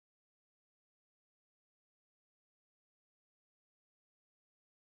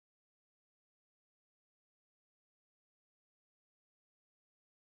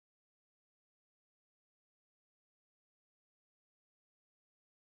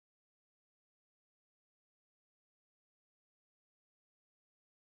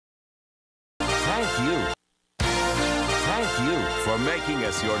making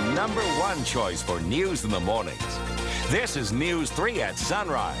us your #1 choice for news in the mornings. This is News 3 at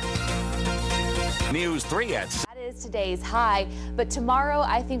Sunrise. News 3 at Sunrise. That is today's high, but tomorrow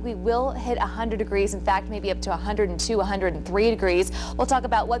I think we will hit 100 degrees. In fact, maybe up to 102, 103 degrees. We'll talk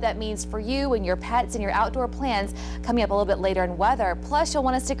about what that means for you and your pets and your outdoor plans coming up a little bit later in weather. Plus, you'll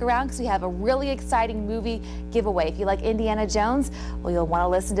want to stick around because we have a really exciting movie giveaway. If you like Indiana Jones, well, you'll want to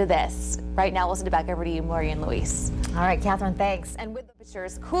listen to this. Right now, we'll send it back over to you, Maureen and Luis. All right, Catherine, thanks. And with the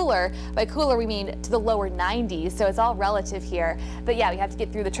temperatures cooler, by cooler we mean to the lower 90s, so it's all relative here. But yeah, we have to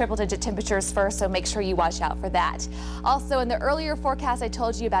get through the triple-digit temperatures first, so make sure you watch out for that. Also, in the earlier forecast, I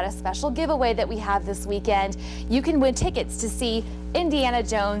told you about a special giveaway that we have this weekend. You can win tickets to see Indiana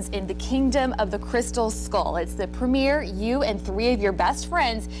Jones in the Kingdom of the Crystal Skull. It's the premiere. You and 3 of your best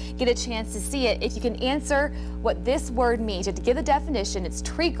friends get a chance to see it if you can answer what this word means. You have to give the definition. It's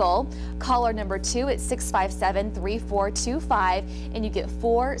treacle. Caller number 2 at 657-3425, and you get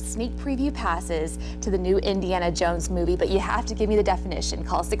 4 sneak preview passes to the new Indiana Jones movie, but you have to give me the definition.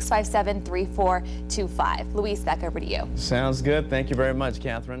 Call 657-3425. Luis, back over to you. Sounds good. Thank you very much,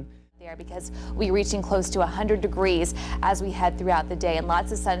 Catherine. Because we're reaching close to 100 degrees as we head throughout the day, and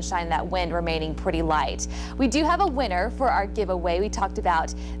lots of sunshine, that wind remaining pretty light. We do have a winner for our giveaway. We talked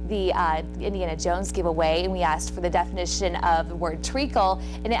about the Indiana Jones giveaway, and we asked for the definition of the word treacle,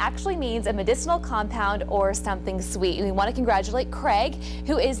 and it actually means a medicinal compound or something sweet. And we want to congratulate Craig,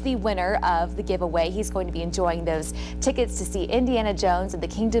 who is the winner of the giveaway. He's going to be enjoying those tickets to see Indiana Jones and the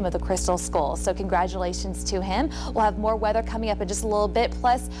Kingdom of the Crystal Skull. So congratulations to him. We'll have more weather coming up in just a little bit,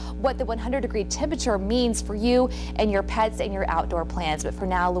 plus what the 100-degree temperature means for you and your pets and your outdoor plans. But for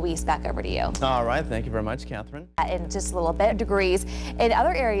now, Luis, back over to you. All right. Thank you very much, Catherine. In just a little bit, degrees in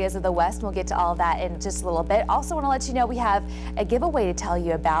other areas of the West. We'll get to all of that in just a little bit. Also want to let you know we have a giveaway to tell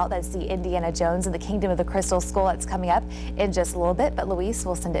you about. That's the Indiana Jones and the Kingdom of the Crystal Skull. That's coming up in just a little bit. But Luis,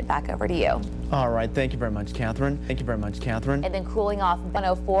 we'll send it back over to you. All right. Thank you very much, Catherine. Thank you very much, Catherine. And then cooling off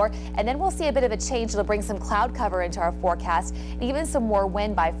 104. And then we'll see a bit of a change. It'll bring some cloud cover into our forecast and even some more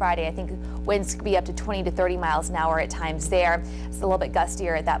wind by Friday. I think winds could be up to 20 to 30 miles an hour at times there. It's a little bit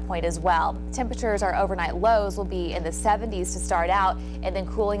gustier at that point as well. Temperatures, our overnight lows will be in the 70s to start out and then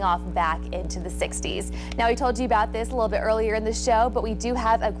cooling off back into the 60s. Now, we told you about this a little bit earlier in the show, but we do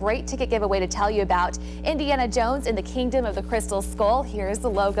have a great ticket giveaway to tell you about Indiana Jones in the Kingdom of the Crystal Skull. Here's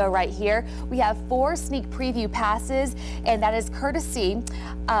the logo right here. We have 4 sneak preview passes, and that is courtesy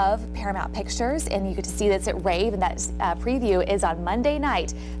of Paramount Pictures, and you get to see this at Rave, and that preview is on Monday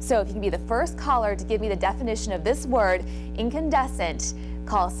night. So if you can be the first caller to give me the definition of this word, incandescent,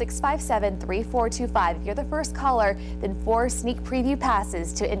 call 657-3425. If you're the first caller, then 4 sneak preview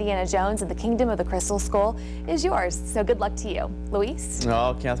passes to Indiana Jones and the Kingdom of the Crystal Skull is yours. So good luck to you. Luis?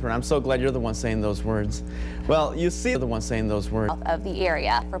 Oh, Catherine, I'm so glad you're the one saying those words. Well, you see, the one saying those words. South of the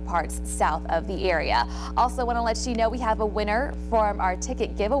area, for parts south of the area. Also want to let you know we have a winner from our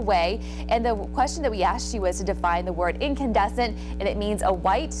ticket giveaway. And the question that we asked you was to define the word incandescent, and it means a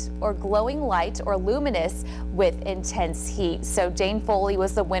white or glowing light or luminous with intense heat. So Jane Foley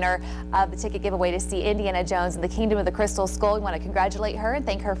was the winner of the ticket giveaway to see Indiana Jones and the Kingdom of the Crystal Skull. We want to congratulate her and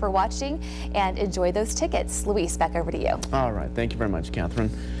thank her for watching and enjoy those tickets. Luis, back over to you. All right. Thank you very much,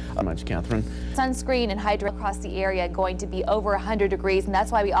 Catherine. Sunscreen and hydrate across the area going to be over 100 degrees, and that's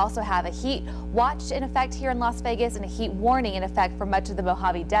why we also have a heat watch in effect here in Las Vegas and a heat warning in effect for much of the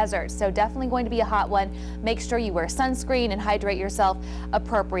Mojave Desert. So definitely going to be a hot one. Make sure you wear sunscreen and hydrate yourself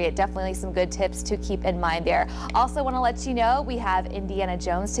appropriate. Definitely some good tips to keep in mind there. Also want to let you know we have Indiana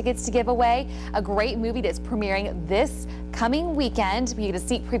Jones tickets to give away. A great movie that's premiering this coming weekend. We get a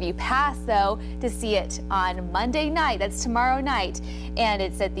sneak preview pass, though, to see it on Monday night. That's tomorrow night, and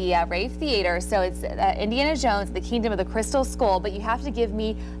it's at the Rave Theater. So it's Indiana Jones, the Kingdom of the Crystal Skull, but you have to give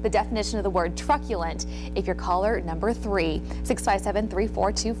me the definition of the word truculent if you're caller number 3,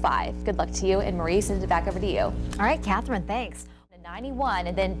 657-3425. Good luck to you, and Marie, send it back over to you. All right, Catherine, thanks. 91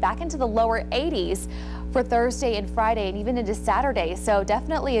 and then back into the lower 80s for Thursday and Friday and even into Saturday. So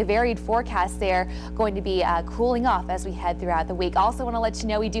definitely a varied forecast there, going to be cooling off as we head throughout the week. Also want to let you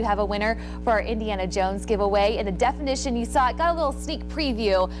know we do have a winner for our Indiana Jones giveaway, and the definition you saw, it got a little sneak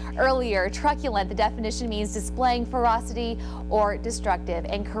preview earlier. Truculent, the definition means displaying ferocity or destructive,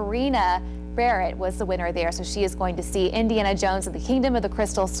 and Karina Barrett was the winner there, so she is going to see Indiana Jones and the Kingdom of the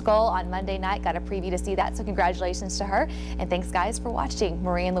Crystal Skull on Monday night. Got a preview to see that, so congratulations to her. And thanks, guys, for watching.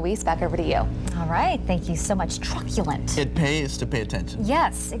 Marie and Luis, back over to you. All right, thank you so much. Truculent. It pays to pay attention.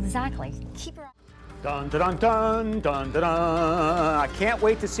 Yes, exactly. Keep your Dun, dun, dun, dun, dun, dun. I can't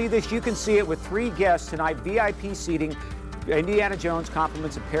wait to see this. You can see it with 3 guests tonight, VIP seating. Indiana Jones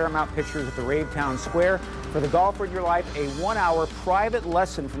compliments of Paramount Pictures at the Rave Town Square. For the golfer in your life, a 1-hour private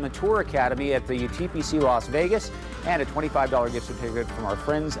lesson from the Tour Academy at the TPC Las Vegas, and a $25 gift certificate from our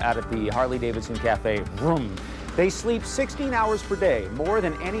friends out at the Harley-Davidson Cafe. Vroom. They sleep 16 hours per day, more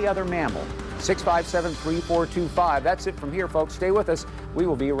than any other mammal. 657-3425. That's it from here, folks. Stay with us. We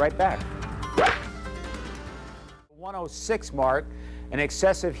will be right back. 106 mark. An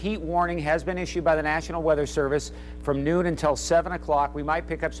excessive heat warning has been issued by the National Weather Service from noon until 7 o'clock. We might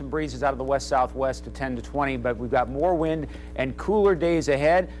pick up some breezes out of the west-southwest to 10 to 20, but we've got more wind and cooler days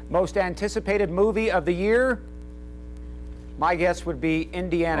ahead. Most anticipated movie of the year? My guess would be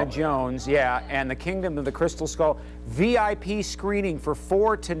Indiana Jones, yeah, and the Kingdom of the Crystal Skull. VIP screening for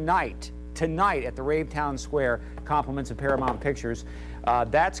 4 tonight at the Rave Town Square, compliments of Paramount Pictures.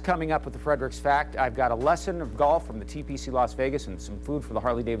 That's coming up with the Fredericks Fact. I've got a lesson of golf from the TPC Las Vegas and some food for the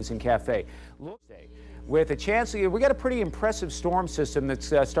Harley-Davidson Cafe. With a chance, we got a pretty impressive storm system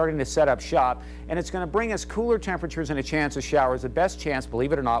that's starting to set up shop, and it's going to bring us cooler temperatures and a chance of showers. The best chance,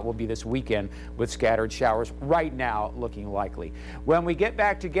 believe it or not, will be this weekend with scattered showers right now looking likely. When we get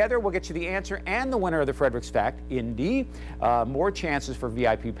back together, we'll get you the answer and the winner of the Fredericks Fact, Indy. More chances for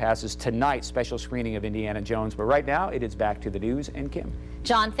VIP passes tonight, special screening of Indiana Jones. But right now, it is back to the news and Kim.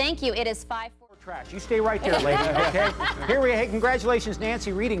 John, thank you. It is 5:04. Trash. You stay right there, lady, okay? Here we go. Hey, congratulations,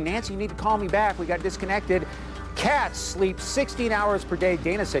 Nancy Reading. Nancy, you need to call me back. We got disconnected. Cats sleep 16 hours per day.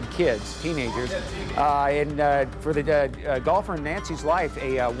 Dana said kids, teenagers. For the golfer in Nancy's life,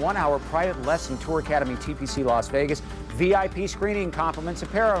 a 1-hour private lesson, Tour Academy, TPC Las Vegas. VIP screening, compliments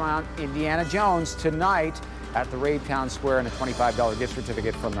of Paramount, Indiana Jones tonight at the Rave Town Square, and a $25 gift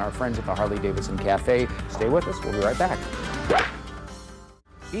certificate from our friends at the Harley-Davidson Cafe. Stay with us. We'll be right back.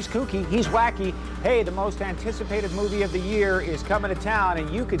 He's kooky, he's wacky. Hey, the most anticipated movie of the year is coming to town,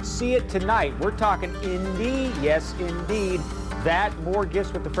 and you could see it tonight. We're talking Indy, yes, indeed. That, more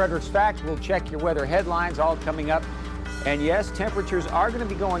gifts with the Fredericks Fact. We'll check your weather headlines, all coming up. And yes, temperatures are going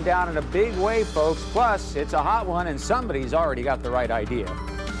to be going down in a big way, folks. Plus, it's a hot one, and somebody's already got the right idea.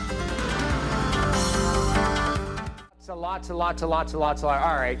 Lots. All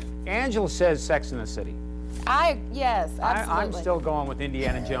right, Angela says Sex in the City. Yes, absolutely. I'm still going with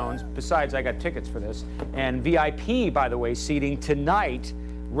Indiana Jones. Besides, I got tickets for this. And VIP, by the way, seating tonight,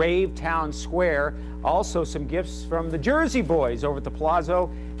 Rave Town Square. Also, some gifts from the Jersey Boys over at the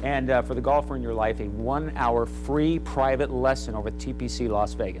Palazzo. And for the golfer in your life, a 1-hour free private lesson over at TPC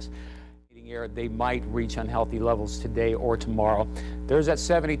Las Vegas. They might reach unhealthy levels today or tomorrow. There's at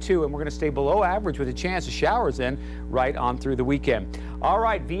 72, and we're going to stay below average with a chance of showers then right on through the weekend. All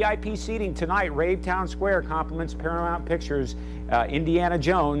right, VIP seating tonight, Rave Town Square, compliments Paramount Pictures, Indiana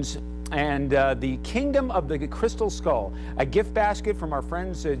Jones, and the Kingdom of the Crystal Skull. A gift basket from our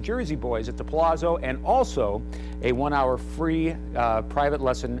friends Jersey Boys at the Palazzo, and also a 1-hour free private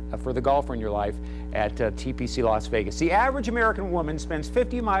lesson for the golfer in your life at TPC Las Vegas. The average American woman spends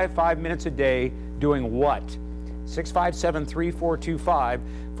 55 minutes a day doing what? 657-3425.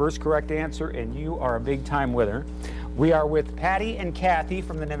 First correct answer, and you are a big-time winner. We are with Patty and Kathy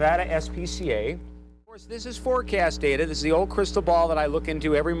from the Nevada SPCA. Of course, this is forecast data. This is the old crystal ball that I look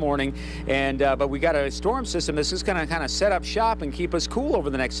into every morning, and but we got a storm system. This is going to kind of set up shop and keep us cool over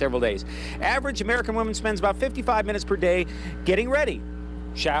the next several days. Average American woman spends about 55 minutes per day getting ready.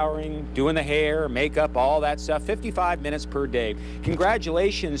 Showering, doing the hair, makeup, all that stuff, 55 minutes per day.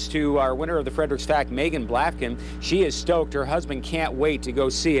 Congratulations to our winner of the Fredericks Fact, Megan Blafkin. She is stoked. Her husband can't wait to go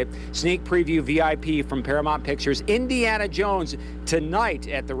see it. Sneak preview VIP from Paramount Pictures. Indiana Jones tonight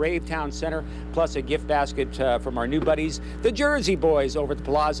at the Rave Town Center, plus a gift basket from our new buddies, the Jersey Boys over at the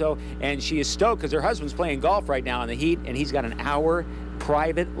Palazzo. And she is stoked because her husband's playing golf right now in the heat, and he's got an hour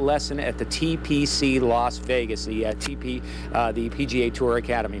private lesson at the TPC Las Vegas, the PGA Tour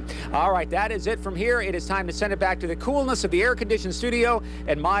Academy. All right, that is it from here. It is time to send it back to the coolness of the air-conditioned studio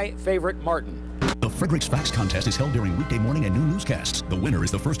and my favorite, Martin. The Fredericks Facts Contest is held during weekday morning and noon newscasts. The winner is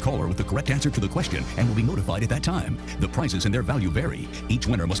the first caller with the correct answer to the question and will be notified at that time. The prizes and their value vary. Each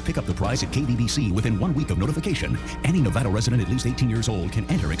winner must pick up the prize at KVBC within 1 week of notification. Any Nevada resident at least 18 years old can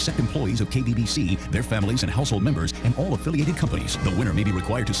enter except employees of KVBC, their families and household members, and all affiliated companies. The winner may be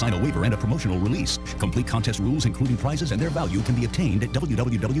required to sign a waiver and a promotional release. Complete contest rules, including prizes and their value, can be obtained at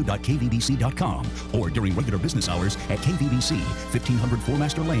www.kvbc.com or during regular business hours at KVBC, 1500 Four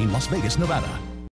Master Lane, Las Vegas, Nevada.